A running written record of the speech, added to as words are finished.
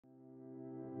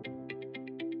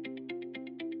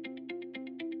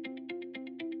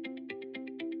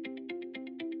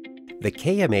The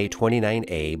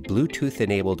KMA-29A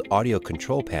Bluetooth-enabled audio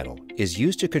control panel is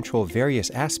used to control various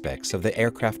aspects of the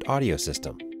aircraft audio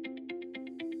system.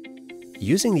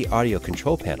 Using the audio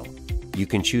control panel, you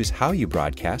can choose how you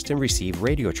broadcast and receive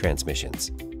radio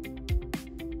transmissions.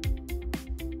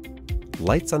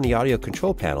 Lights on the audio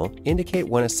control panel indicate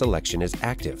when a selection is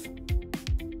active.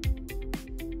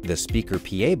 The Speaker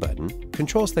PA button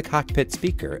controls the cockpit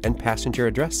speaker and passenger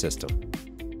address system.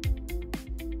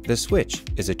 The switch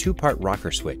is a two-part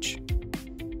rocker switch.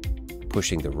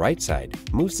 Pushing the right side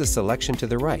moves the selection to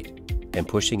the right, and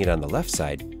pushing it on the left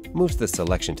side moves the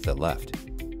selection to the left.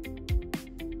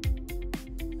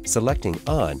 Selecting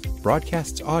On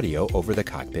broadcasts audio over the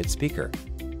cockpit speaker.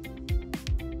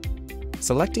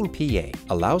 Selecting PA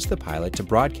allows the pilot to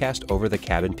broadcast over the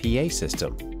cabin PA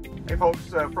system. Hey folks,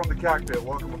 from the cockpit,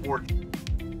 welcome aboard.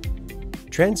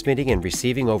 Transmitting and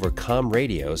receiving over COM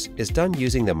radios is done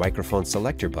using the microphone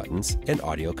selector buttons and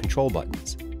audio control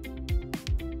buttons.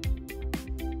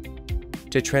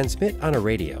 To transmit on a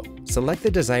radio, select the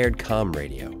desired COM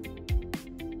radio.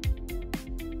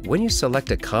 When you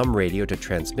select a COM radio to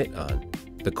transmit on,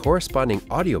 the corresponding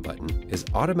audio button is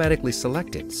automatically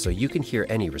selected so you can hear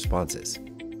any responses.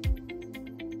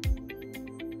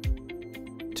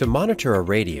 To monitor a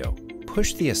radio,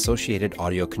 push the associated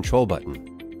audio control button.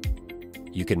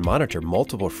 You can monitor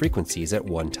multiple frequencies at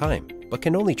one time, but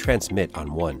can only transmit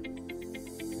on one.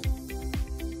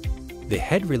 The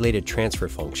Head-Related Transfer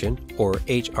Function, or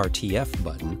HRTF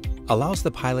button, allows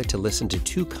the pilot to listen to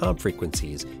two COM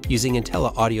frequencies using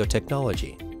Intella audio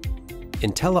technology.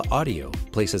 Intella Audio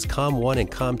places COM1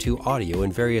 and COM2 audio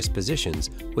in various positions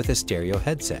with a stereo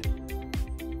headset,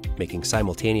 making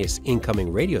simultaneous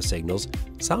incoming radio signals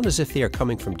sound as if they are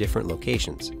coming from different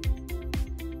locations.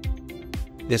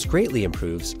 This greatly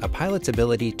improves a pilot's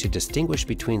ability to distinguish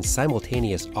between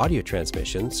simultaneous audio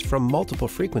transmissions from multiple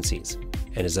frequencies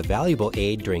and is a valuable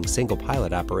aid during single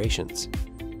pilot operations.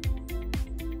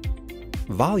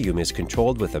 Volume is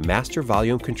controlled with a master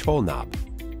volume control knob.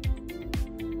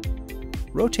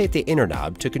 Rotate the inner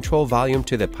knob to control volume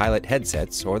to the pilot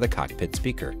headsets or the cockpit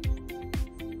speaker.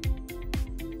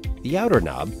 The outer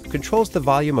knob controls the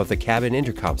volume of the cabin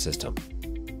intercom system.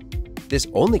 This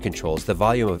only controls the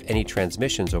volume of any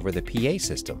transmissions over the PA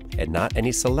system and not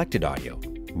any selected audio,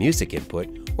 music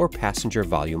input, or passenger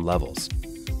volume levels.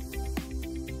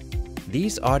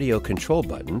 These audio control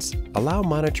buttons allow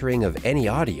monitoring of any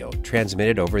audio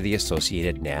transmitted over the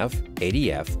associated NAV,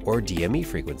 ADF, or DME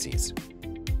frequencies.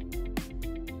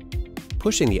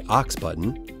 Pushing the aux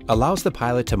button allows the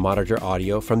pilot to monitor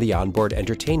audio from the onboard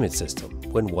entertainment system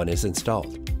when one is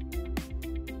installed.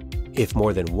 If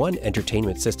more than one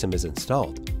entertainment system is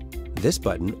installed, this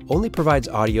button only provides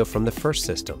audio from the first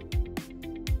system.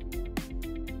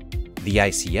 The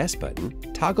ICS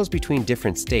button toggles between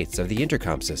different states of the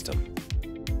intercom system.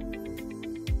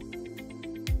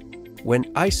 When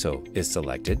ISO is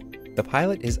selected, the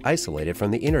pilot is isolated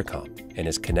from the intercom and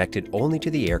is connected only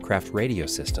to the aircraft radio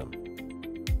system.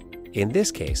 In this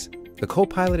case, the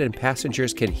co-pilot and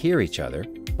passengers can hear each other,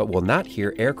 but will not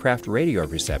hear aircraft radio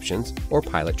receptions or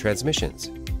pilot transmissions.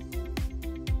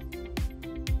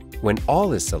 When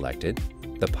all is selected,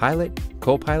 the pilot,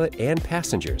 co-pilot, and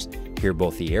passengers hear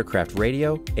both the aircraft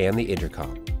radio and the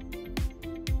intercom.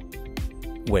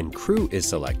 When crew is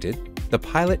selected, the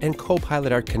pilot and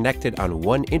co-pilot are connected on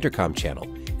one intercom channel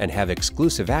and have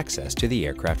exclusive access to the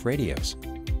aircraft radios.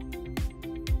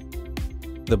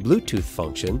 The Bluetooth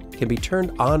function can be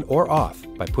turned on or off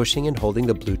by pushing and holding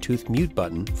the Bluetooth mute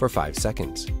button for 5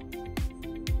 seconds.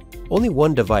 Only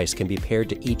one device can be paired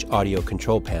to each audio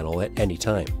control panel at any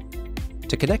time.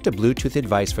 To connect a Bluetooth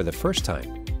device for the first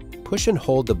time, push and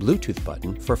hold the Bluetooth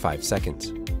button for 5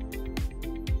 seconds.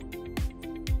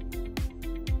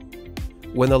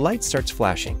 When the light starts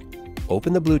flashing,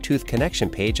 open the Bluetooth connection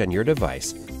page on your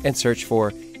device and search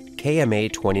for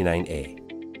KMA-29A.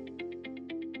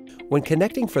 When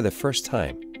connecting for the first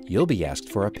time, you'll be asked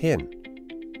for a PIN.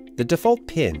 The default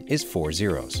PIN is 4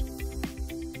 zeros.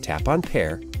 Tap on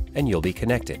Pair and you'll be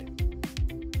connected.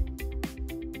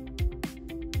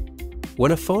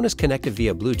 When a phone is connected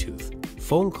via Bluetooth,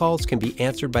 phone calls can be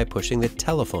answered by pushing the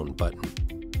Telephone button.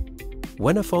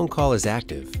 When a phone call is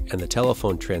active and the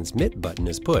Telephone Transmit button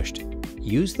is pushed,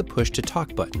 use the Push to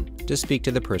Talk button to speak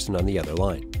to the person on the other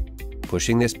line.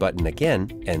 Pushing this button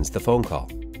again ends the phone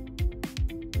call.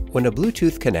 When a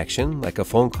Bluetooth connection, like a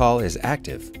phone call, is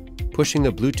active, pushing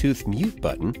the Bluetooth mute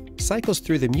button cycles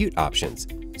through the mute options,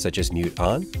 such as mute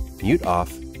on, mute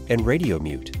off, and radio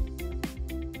mute.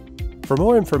 For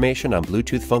more information on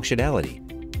Bluetooth functionality,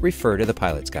 refer to the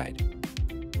Pilot's Guide.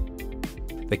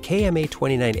 The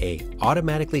KMA-29A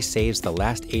automatically saves the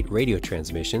last 8 radio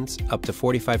transmissions up to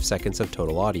 45 seconds of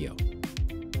total audio.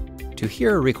 To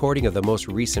hear a recording of the most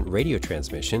recent radio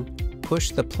transmission,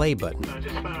 push the play button.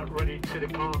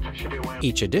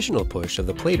 Each additional push of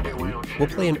the play button will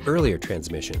play an earlier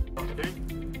transmission.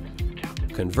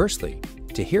 Conversely,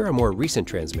 to hear a more recent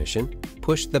transmission,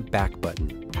 push the back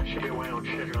button.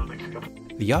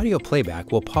 The audio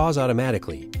playback will pause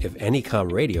automatically if any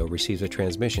comm radio receives a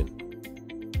transmission.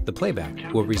 The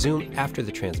playback will resume after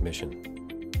the transmission.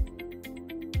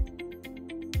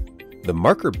 The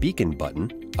marker beacon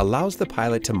button allows the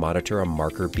pilot to monitor a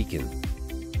marker beacon.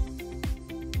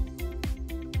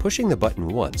 Pushing the button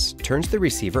once turns the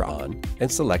receiver on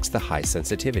and selects the high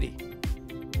sensitivity.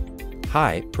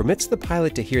 High permits the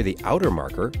pilot to hear the outer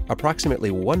marker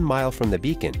approximately 1 mile from the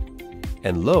beacon,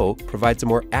 and low provides a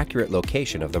more accurate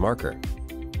location of the marker.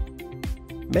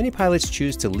 Many pilots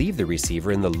choose to leave the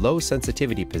receiver in the low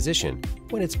sensitivity position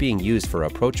when it's being used for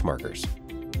approach markers.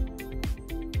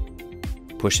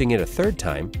 Pushing it a third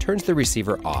time turns the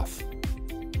receiver off.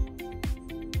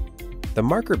 The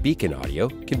marker beacon audio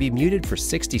can be muted for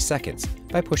 60 seconds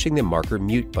by pushing the marker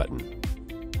mute button.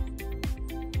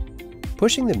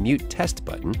 Pushing the mute test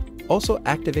button also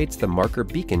activates the marker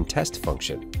beacon test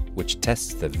function, which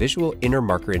tests the visual inner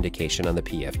marker indication on the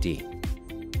PFD.